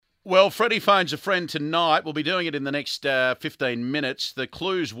Well, Freddie phones a friend tonight. We'll be doing it in the next 15 minutes. The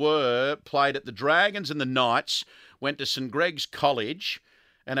clues were played at the Dragons and the Knights, went to St Greg's College,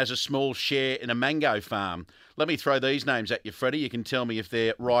 and has a small share in a mango farm. Let me throw these names at you, Freddie. You can tell me if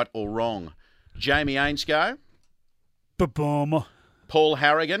they're right or wrong. Jamie Ainscough, Ba-boom. Paul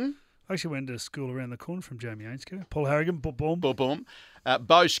Harrigan, I actually went to school around the corner from Jamie Ainscough. Paul Harrigan, ba-boom. boom,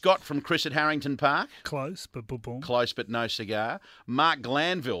 Bo Scott from Chris at Harrington Park. Close, but ba-boom. Close but no cigar. Mark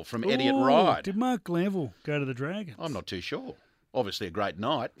Glanville from Eddie at Ooh, Ryde. Did Mark Glanville go to the Dragons? I'm not too sure. Obviously a great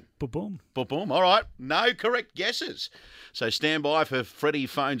night. Ba-boom. Boom. All right. No correct guesses. So stand by for Freddie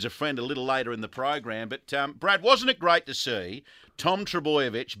phones a friend a little later in the program. But, Brad, wasn't it great to see Tom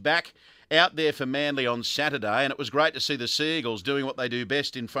Trbojevic back out there for Manly on Saturday? And it was great to see the Seagulls doing what they do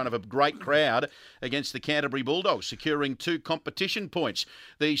best in front of a great crowd against the Canterbury Bulldogs, securing 2 competition points.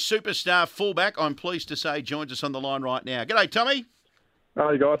 The superstar fullback, I'm pleased to say, joins us on the line right now. G'day, Tommy.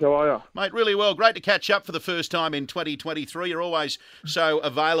 Hey guys, how are you? Mate, really well. Great to catch up for the first time in 2023. You're always so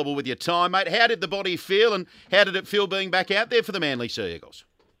available with your time, mate. How did the body feel, and how did it feel being back out there for the Manly Seagulls?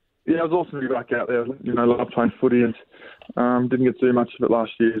 Yeah, it was awesome to be back out there. You know, love playing footy and didn't get to do much of it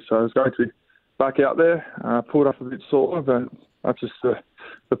last year, so it was great to be back out there. Pulled up a bit sore, but that's just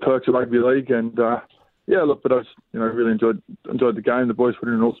the perks of rugby league. And but I was, really enjoyed the game. The boys put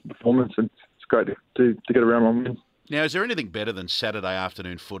in an awesome performance, and it's great to get around one win. Now, is there anything better than Saturday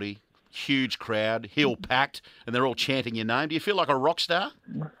afternoon footy? Huge crowd, hill packed, and they're all chanting your name. Do you feel like a rock star?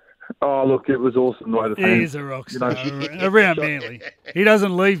 Oh, look, it was awesome the way the fans... He is a rock star around Manly. He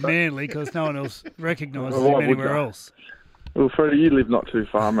doesn't leave Manly because no one else recognises him anywhere else. Well, Freddie, you live not too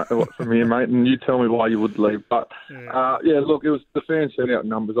far from here, mate, and you tell me why you would leave. But, look, it was the fans sent out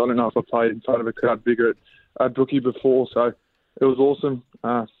numbers. I don't know if I played in front of a crowd bigger at Brookie before, so it was awesome.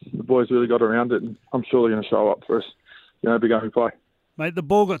 The boys really got around it, and I'm sure they're going to show up for us, big game we play. Mate, the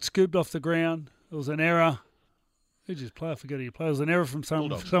ball got scooped off the ground. It was an error. Who'd you play? I forget who you played. It was an error from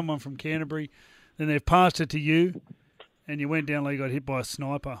someone from Canterbury. Then they've passed it to you, and you went down like you got hit by a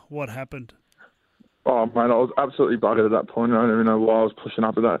sniper. What happened? Oh, mate, I was absolutely buggered at that point. I don't even know why I was pushing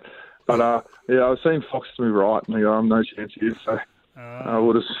up at that. But, I was seeing Fox to me right, and I go, no chance here. So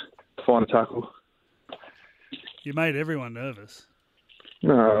we'll just find a tackle. You made everyone nervous.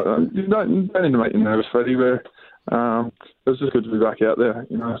 No, you don't need to make you nervous, Freddie. But, it was just good to be back out there,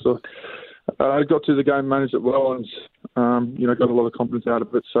 So I got to the game, managed it well, and, got a lot of confidence out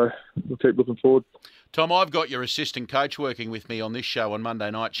of it. So we'll keep looking forward. Tom, I've got your assistant coach working with me on this show on Monday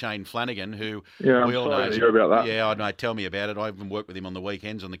night, Shane Flanagan, who we all know. To hear about that. Yeah, I know. Tell me about it. I even work with him on the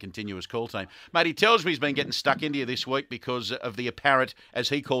weekends on the continuous call team. Mate, he tells me he's been getting stuck into you this week because of the apparent, as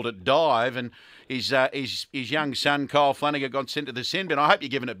he called it, dive, and his young son, Kyle Flanagan, got sent to the sin bin. I hope you're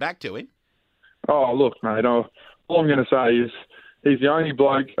giving it back to him. Oh, look, mate, all I'm going to say is he's the only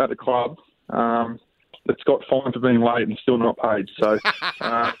bloke at the club that's got fined for being late and still not paid. So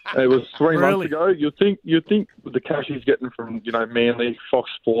it was 3 months ago. You'd think with the cash he's getting from Manly, Fox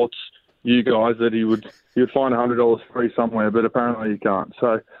Sports, you guys, that he would find $100 free somewhere, but apparently he can't.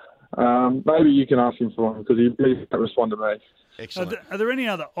 So maybe you can ask him for one because he can't respond to me. Excellent. Are there any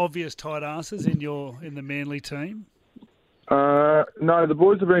other obvious tight asses in the Manly team? No, the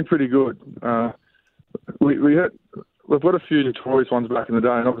boys have been pretty good. We've got a few notorious ones back in the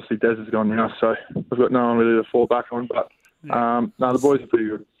day, and obviously Des is gone now, so we've got no one really to fall back on. But the boys are pretty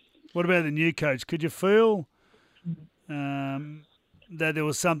good. What about the new coach? Could you feel that there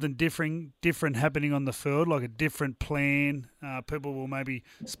was something different happening on the field, like a different plan? People were maybe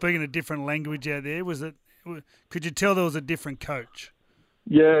speaking a different language out there. Could you tell there was a different coach?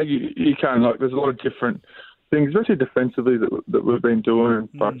 Yeah, you can. Like, there's a lot of different things, especially defensively, that we've been doing. And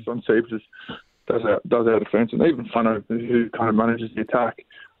focus on Seeps does our defence, and even Fano, who kind of manages the attack.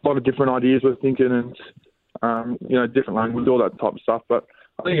 A lot of different ideas we're thinking, and different language, all that type of stuff. But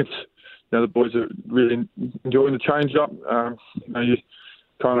I think it's the boys are really enjoying the change up. You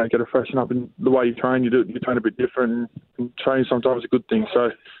kind of get to freshen up in the way you train. You train a bit different, and training sometimes is a good thing. So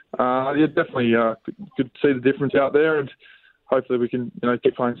definitely good to see the difference out there, and hopefully we can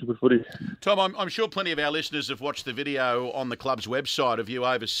keep playing some good footy. Tom, I'm sure plenty of our listeners have watched the video on the club's website of you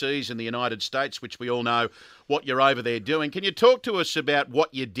overseas in the United States, which we all know what you're over there doing. Can you talk to us about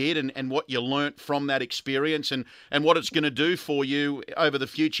what you did and what you learnt from that experience and what it's going to do for you over the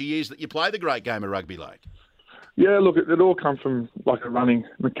future years that you play the great game of rugby league? Yeah, look, it all comes from like a running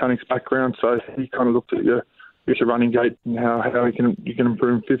mechanics background. So he kind of looked at your running gait and how you can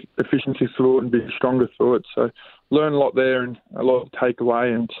improve efficiency through it and be stronger through it. So learn a lot there and a lot of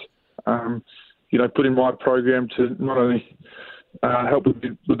takeaway, and put in my program to not only help with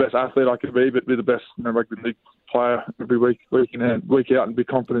the best athlete I could be, but be the best rugby league player every week in and week out, and be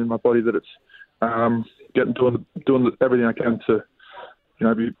confident in my body that it's doing everything I can to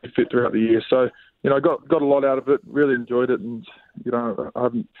be fit throughout the year. So I got a lot out of it. Really enjoyed it, and I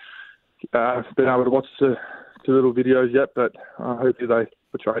haven't been able to watch the two little videos yet, but hopefully they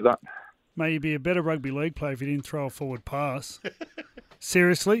portray that. Mate, you'd be a better rugby league player if you didn't throw a forward pass.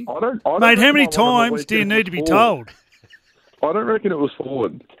 Seriously? I don't Mate, how many times do you need to be told? I don't reckon it was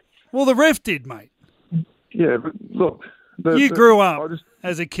forward. Well, the ref did, mate. Yeah, but look. You grew up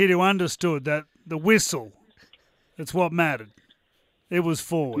as a kid who understood that the whistle, it's what mattered. It was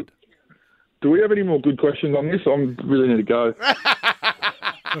forward. Do we have any more good questions on this? I really need to go.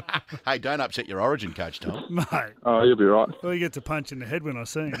 Hey, don't upset your Origin coach, Tom. Mate. Oh, you'll be right. Well, he gets a punch in the head when I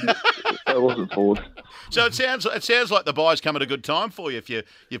see him. That wasn't forward. So it sounds like the bye's come at a good time for you. If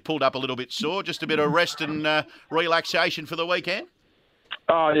you've pulled up a little bit sore, just a bit of rest and relaxation for the weekend.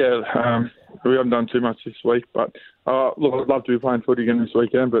 Oh yeah, we haven't done too much this week, but look, I'd love to be playing footy again this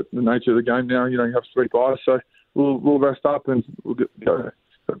weekend. But the nature of the game now, you have 3 byes, so we'll rest up and we'll go to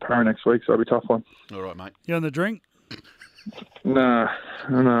Parra next week. So it'll be a tough one. All right, mate. You on the drink? No,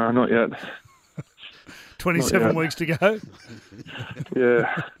 not yet. 27 weeks to go.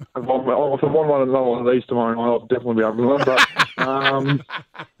 Yeah, if I want another one of these tomorrow night, I'll definitely be having one. But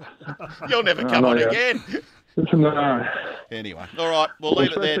you'll never come on again. No. Anyway, all right, we'll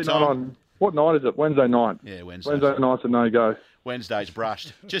leave it there, Tom. What night is it? Wednesday night. Yeah, Wednesday. Wednesday night's a no-go. Wednesday's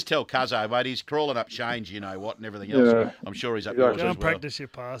brushed. Just tell Cuzzo, mate, he's crawling up change, and everything else. Yeah. I'm sure he's up Exactly. yours Go as and well. practice your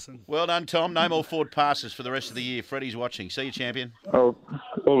passing. Well done, Tom. No more forward passes for the rest of the year. Freddie's watching. See you, champion. Oh,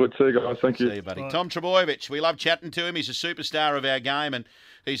 all good. See you guys. Thank you. See you, buddy. Bye. Tom Trbojevic. We love chatting to him. He's a superstar of our game, and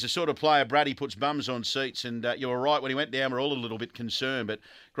he's the sort of player, Brad, he puts bums on seats. And you were right, when he went down, we're all a little bit concerned. But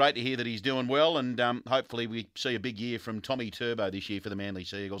great to hear that he's doing well, and hopefully we see a big year from Tommy Turbo this year for the Manly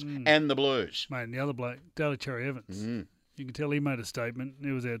Seagulls and the Blues. Mate, and the other bloke, Daly Cherry Evans. You can tell he made a statement.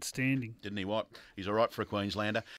 It was outstanding. Didn't he what? He's all right for a Queenslander.